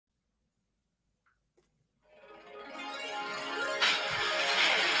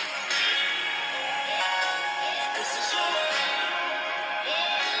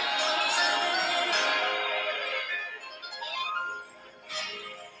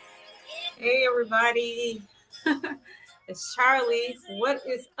Hey, everybody. It's Charlie. What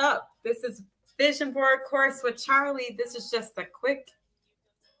is up? This is Vision Board Course with Charlie. This is just a quick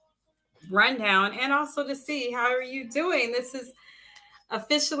rundown and also to see how are you doing. This is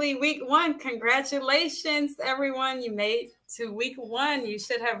officially week 1. Congratulations, everyone. You made to week 1. You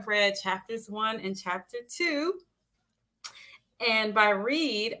should have read chapters 1 and chapter 2. And by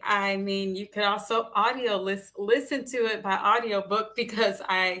read, I mean you could also listen to it by audiobook because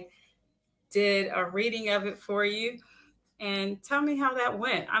I did a reading of it for you. And tell me how that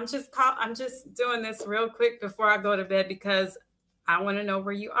went. I'm just doing this real quick before I go to bed because I want to know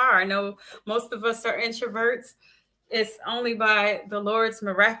where you are. I know most of us are introverts. It's only by the Lord's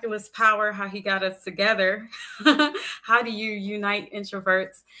miraculous power how he got us together. How do you unite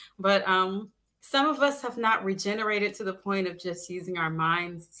introverts? But some of us have not regenerated to the point of just using our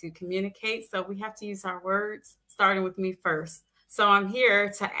minds to communicate. So we have to use our words, starting with me first. So I'm here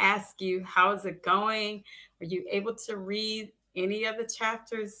to ask you, how is it going? Are you able to read any of the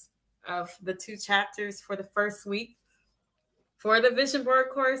chapters of the 2 chapters for the first week for the Vision Board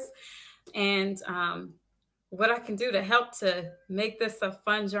course? And what I can do to help to make this a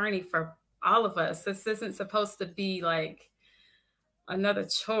fun journey for all of us. This isn't supposed to be like another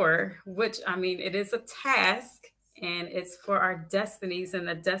chore, which, I mean, it is a task and it's for our destinies and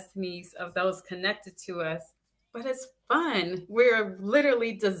the destinies of those connected to us. But it's fun. We're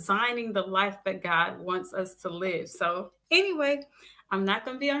literally designing the life that God wants us to live. So anyway, I'm not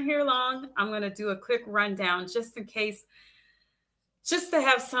going to be on here long. I'm going to do a quick rundown just in case, just to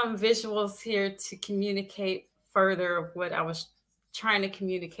have some visuals here to communicate further of what I was trying to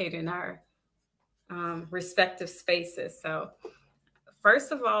communicate in our respective spaces. So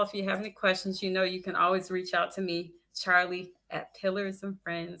first of all, if you have any questions, you know you can always reach out to me, Charlie at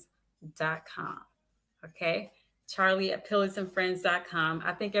Pillars&Friends.com. Okay? Charlie at Pillars&Friends.com.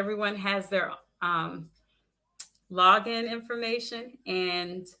 I think everyone has their login information,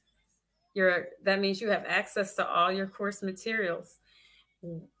 and that means you have access to all your course materials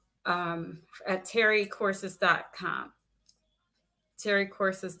at TerriCourses.com.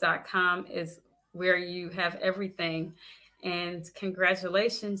 TerriCourses.com is where you have everything. And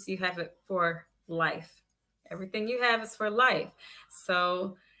congratulations, you have it for life. Everything you have is for life.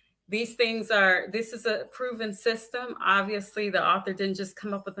 So this is a proven system. Obviously, the author didn't just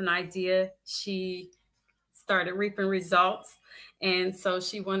come up with an idea. She started reaping results. And so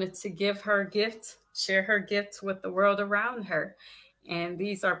she wanted to give her gift, share her gift with the world around her. And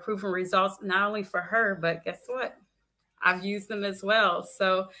these are proven results, not only for her, but guess what? I've used them as well.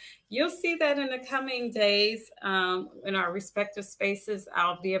 So you'll see that in the coming days in our respective spaces.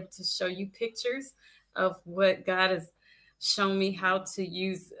 I'll be able to show you pictures of what God has shown me how to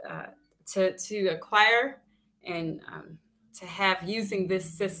use to acquire and to have using this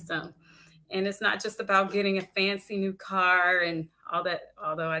system. And it's not just about getting a fancy new car and all that,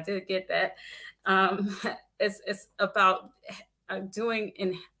 although I did get that. It's about doing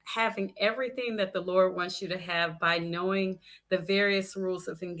and having everything that the Lord wants you to have by knowing the various rules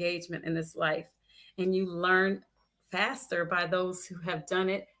of engagement in this life. And you learn faster by those who have done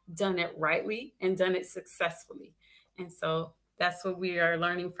it rightly, and done it successfully. And so that's what we are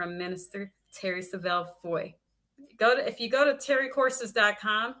learning from Minister Terri Savelle-Foy. If you go to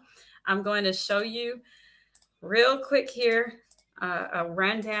TerriCourses.com, I'm going to show you real quick here a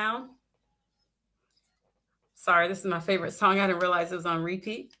rundown. Sorry, this is my favorite song. I didn't realize it was on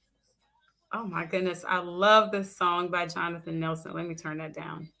repeat. Oh my goodness, I love this song by Jonathan Nelson. Let me turn that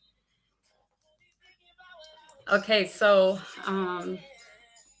down. Okay, so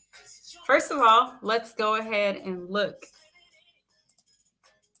first of all, let's go ahead and look.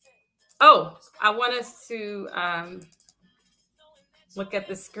 Oh, I want us to look at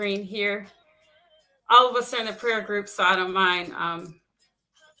the screen here. All of us are in the prayer group, so I don't mind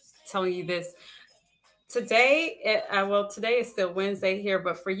telling you this. Today, today is still Wednesday here,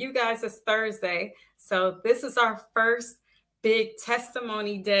 but for you guys, it's Thursday. So this is our first big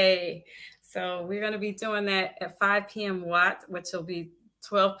testimony day. So we're going to be doing that at 5 p.m. Watt, which will be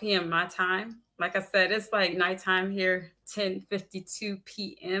 12 p.m. my time. Like I said, it's like nighttime here, 10:52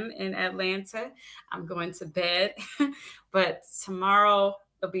 p.m. in Atlanta. I'm going to bed, but tomorrow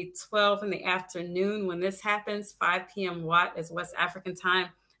it'll be 12 in the afternoon when this happens. 5 p.m. Watt is West African time.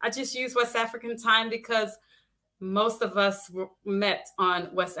 I just use West African time because most of us met on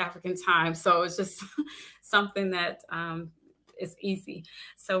West African time. So it's just something that is easy.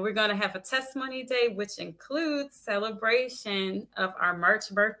 So we're going to have a testimony day, which includes celebration of our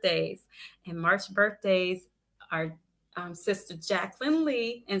March birthdays. And March birthdays are Sister Jacqueline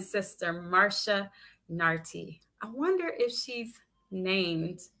Lee and Sister Marcia Narty. I wonder if she's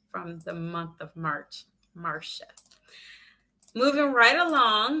named from the month of March, Marcia. Moving right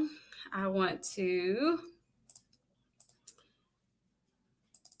along, I want to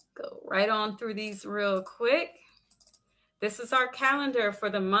go right on through these real quick. This is our calendar for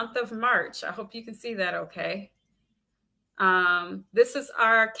the month of March. I hope you can see that okay. This is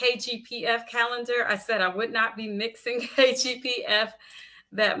our KGPF calendar. I said I would not be mixing KGPF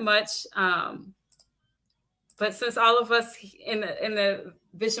that much. But since all of us in the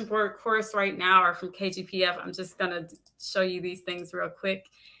vision board course right now are from KGPF, I'm just going to show you these things real quick.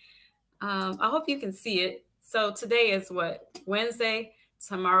 I hope you can see it. So today is what? Wednesday.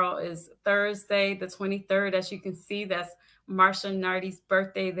 Tomorrow is Thursday, the 23rd. As you can see, that's Marsha Nardi's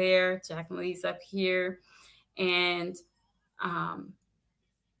birthday there. Jacqueline's up here. And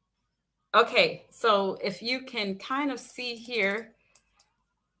okay, so if you can kind of see here,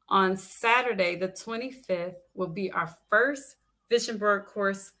 on Saturday, the 25th, will be our first Vision Board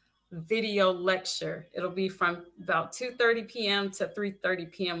course video lecture. It'll be from about 2:30 p.m. to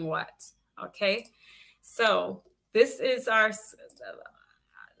 3:30 p.m. Watts. Okay, so this is our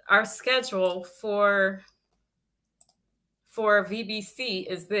schedule for VBC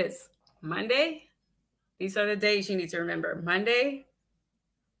is this Monday. These are the days you need to remember: Monday,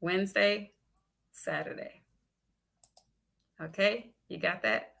 Wednesday, Saturday. Okay, you got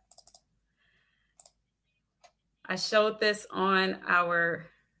that? I showed this on our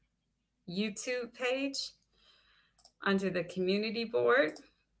YouTube page under the community board.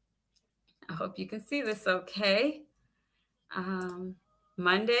 I hope you can see this okay.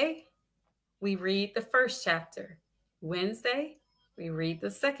 Monday, we read the first chapter. Wednesday, we read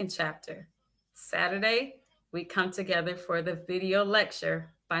the second chapter. Saturday, we come together for the video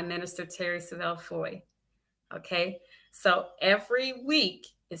lecture by Minister Terri Savelle-Foy. Okay, so every week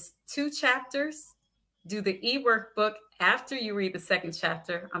is 2 chapters. Do the e-workbook after you read the second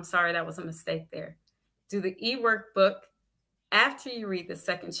chapter. I'm sorry, that was a mistake there. Do the e-workbook after you read the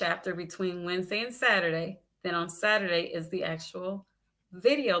second chapter between Wednesday and Saturday. Then on Saturday is the actual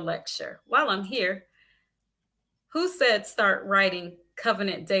video lecture. While I'm here, who said start writing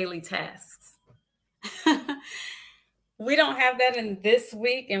covenant daily tasks? We don't have that in this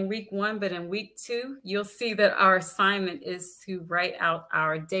week, in week 1, but in week 2, you'll see that our assignment is to write out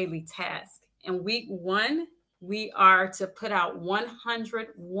our daily task. In week 1, we are to put out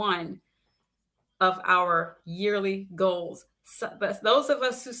 101 of our yearly goals. So, but those of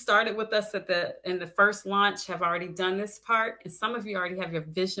us who started with us in the first launch have already done this part. And some of you already have your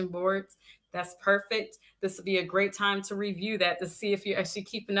vision boards. That's perfect. This will be a great time to review that to see if you're actually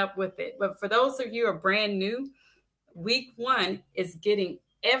keeping up with it. But for those of you who are brand new, week 1 is getting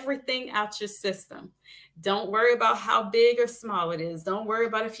everything out your system. Don't worry about how big or small it is. Don't worry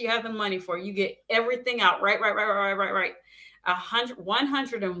about if you have the money for it. You get everything out. Right.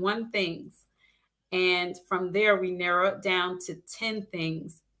 101 things. And from there, we narrow it down to 10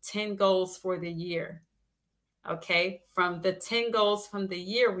 things, 10 goals for the year. Okay. From the 10 goals from the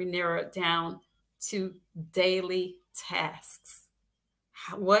year, we narrow it down to daily tasks.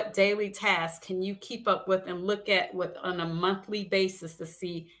 What daily tasks can you keep up with and look at on a monthly basis to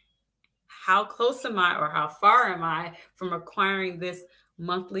see how close am I or how far am I from acquiring this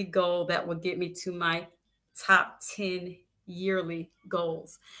monthly goal that will get me to my top 10 yearly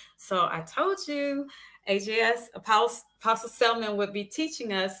goals. So I told you AJS, Apostle Selman would be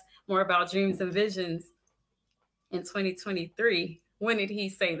teaching us more about dreams and visions in 2023. When did he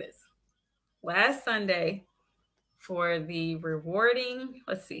say this? Last Sunday for the rewarding,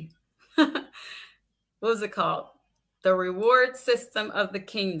 let's see, what was it called? The Reward System of the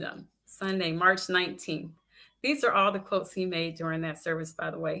Kingdom, Sunday, March 19th. These are all the quotes he made during that service,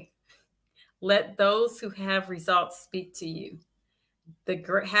 by the way. Let those who have results speak to you.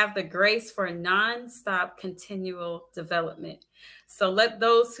 Have the grace for non-stop continual development. So let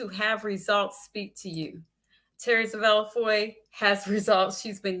those who have results speak to you. Terri Savelle-Foy has results.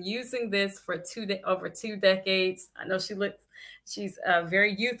 She's been using this for over 2 decades. I know she's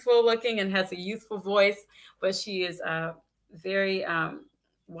very youthful looking and has a youthful voice, but she is very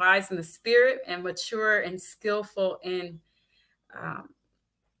wise in the spirit and mature and skillful in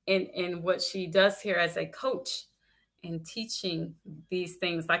what she does here as a coach and teaching these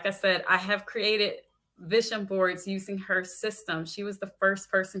things. Like I said, I have created vision boards using her system. She was the first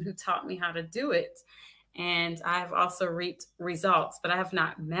person who taught me how to do it. And I have also reaped results, but I have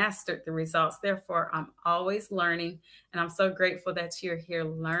not mastered the results. Therefore, I'm always learning. And I'm so grateful that you're here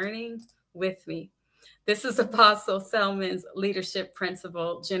learning with me. This is Apostle Selman's leadership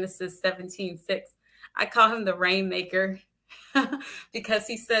principle, Genesis 17:6. I call him the Rainmaker because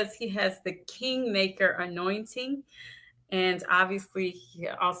he says he has the Kingmaker anointing. And obviously, he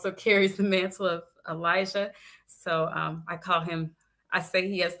also carries the mantle of Elijah. So I say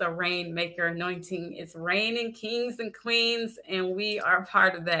he has the rainmaker anointing. It's raining kings and queens, and we are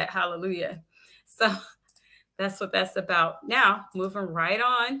part of that. Hallelujah. So that's what that's about. Now, moving right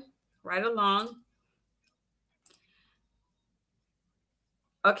along.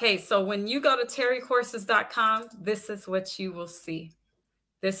 Okay, so when you go to terricourses.com, this is what you will see.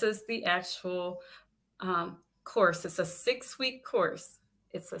 This is the actual course. It's a 6-week course.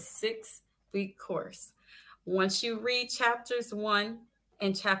 It's a 6-week course. Once you read chapters 1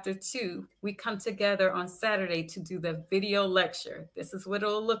 and chapter 2, we come together on Saturday to do the video lecture. This is what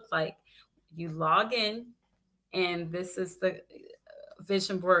it'll look like. You log in, and this is the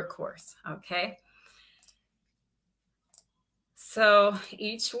vision board course, okay? So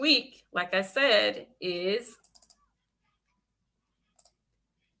each week, like I said, is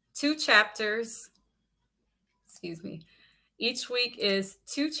 2 chapters. Excuse me. Each week is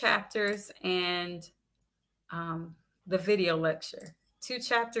 2 chapters and the video lecture. 2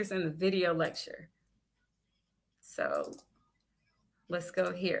 chapters and the video lecture. So let's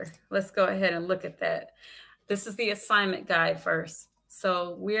go here. Let's go ahead and look at that. This is the assignment guide first.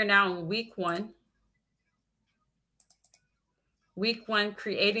 So we are now in week 1. Week 1,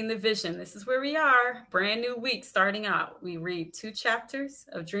 creating the vision. This is where we are. Brand new week starting out. We read 2 chapters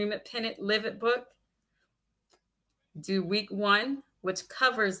of Dream It, Pen It, Live It book. Do week 1, which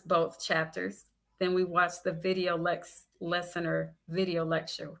covers both chapters. Then we watch the video lesson or video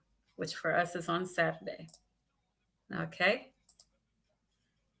lecture, which for us is on Saturday. Okay.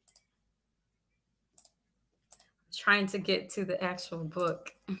 Trying to get to the actual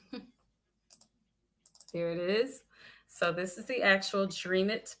book. There it is. So this is the actual Dream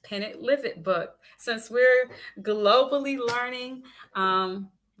It, Pen It, Live It book. Since we're globally learning,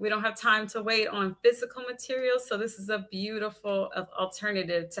 we don't have time to wait on physical materials. So this is a beautiful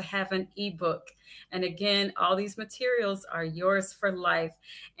alternative to have an ebook. And again, all these materials are yours for life.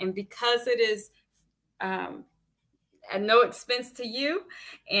 And because it is at no expense to you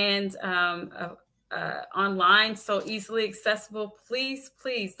and online, so easily accessible, please,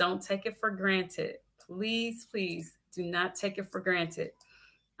 please don't take it for granted. Please, please do not take it for granted.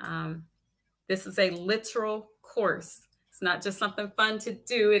 This is a literal course. It's not just something fun to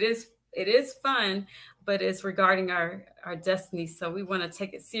do. It is fun, but it's regarding our destiny. So we want to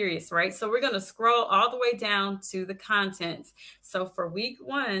take it serious, right? So we're going to scroll all the way down to the contents. So for week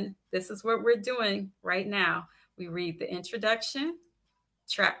 1, this is what we're doing right now. We read the introduction,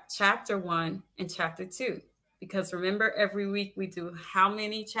 chapter 1 and chapter 2. Because remember, every week we do how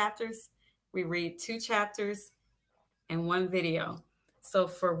many chapters? We read 2 chapters and 1 video. So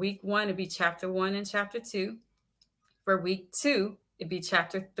for week 1, it'd be chapter 1 and chapter 2. For week 2, it'd be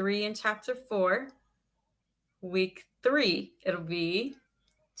chapter 3 and chapter 4. Week 3, it'll be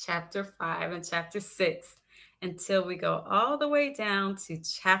chapter 5 and chapter 6 until we go all the way down to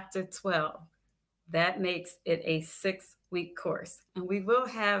chapter 12. That makes it a 6-week course. And we will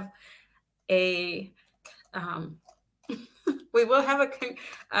have a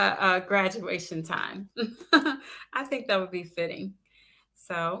graduation time. I think that would be fitting.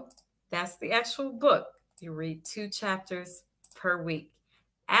 So that's the actual book. You read 2 chapters per week.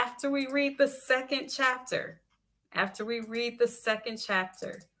 After we read the second chapter,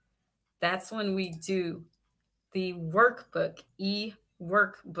 that's when we do the workbook,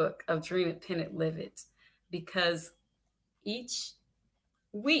 e-workbook of Dream It, Pen It, Live It, because each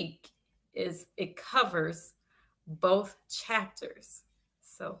week it covers both chapters.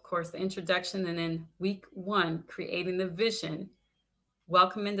 So of course, the introduction, and then week 1, creating the vision,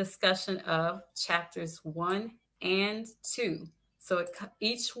 welcome and discussion of chapters 1 and 2. So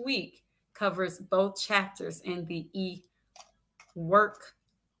each week covers both chapters in the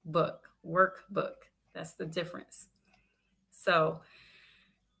workbook. That's the difference. So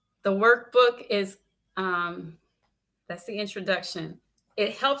the workbook is, that's the introduction.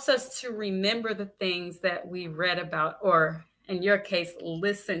 It helps us to remember the things that we read about, or in your case,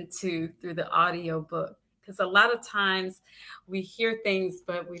 listen to through the audiobook. Because a lot of times we hear things,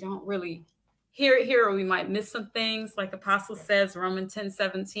 but we don't really hear it here, or we might miss some things. Like Apostle says, Romans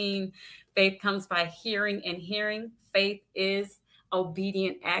 10:17, faith comes by hearing, and hearing. Faith is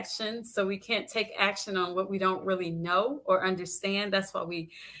obedient action. So we can't take action on what we don't really know or understand. That's why we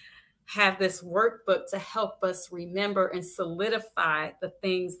have this workbook to help us remember and solidify the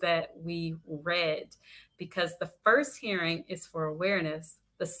things that we read. Because the first hearing is for awareness.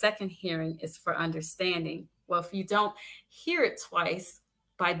 The second hearing is for understanding. Well, if you don't hear it twice,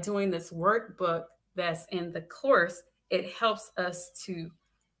 by doing this workbook that's in the course, it helps us to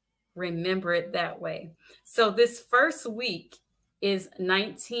remember it that way. So this first week is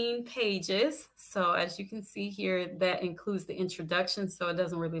 19 pages. So as you can see here, that includes the introduction, so it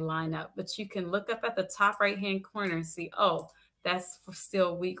doesn't really line up. But you can look up at the top right-hand corner and see, oh, that's for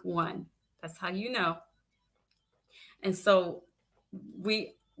still week 1. That's how you know. And so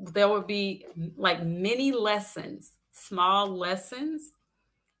there will be like mini lessons, small lessons.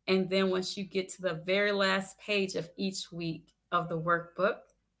 And then once you get to the very last page of each week of the workbook,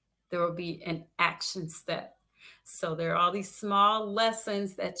 there will be an action step. So there are all these small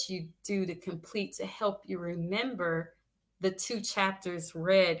lessons that you do to complete to help you remember the 2 chapters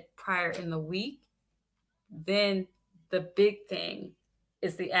read prior in the week. Then the big thing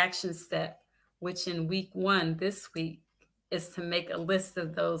is the action step, which in week 1 this week is to make a list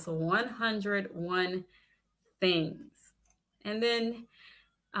of those 101 things. And then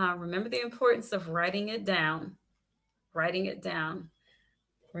remember the importance of writing it down. Writing it down.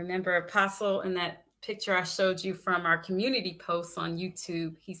 Remember Apostle in that picture I showed you from our community posts on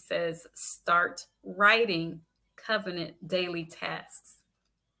YouTube, he says, start writing covenant daily tasks.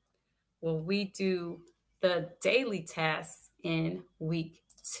 Well, we do the daily tasks in week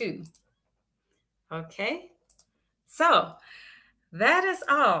 2. Okay, so that is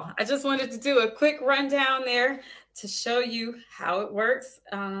all. I just wanted to do a quick rundown there to show you how it works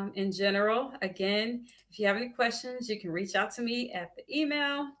in general. Again, if you have any questions, you can reach out to me at the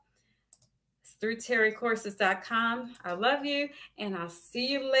email. It's through terricourses.com. I love you, and I'll see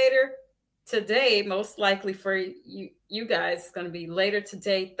you later today. Most likely for you guys, it's going to be later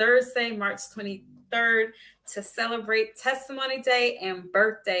today, Thursday, March 23rd, to celebrate Testimony Day and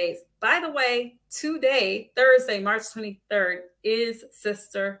birthdays. By the way, today, Thursday, March 23rd, is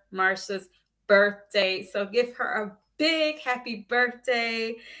Sister Marsha's birthday. So give her a big happy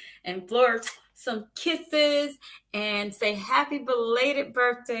birthday and blow her some kisses and say happy belated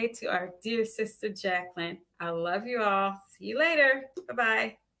birthday to our dear sister Jacqueline. I love you all. See you later.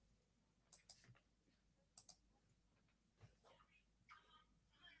 Bye-bye.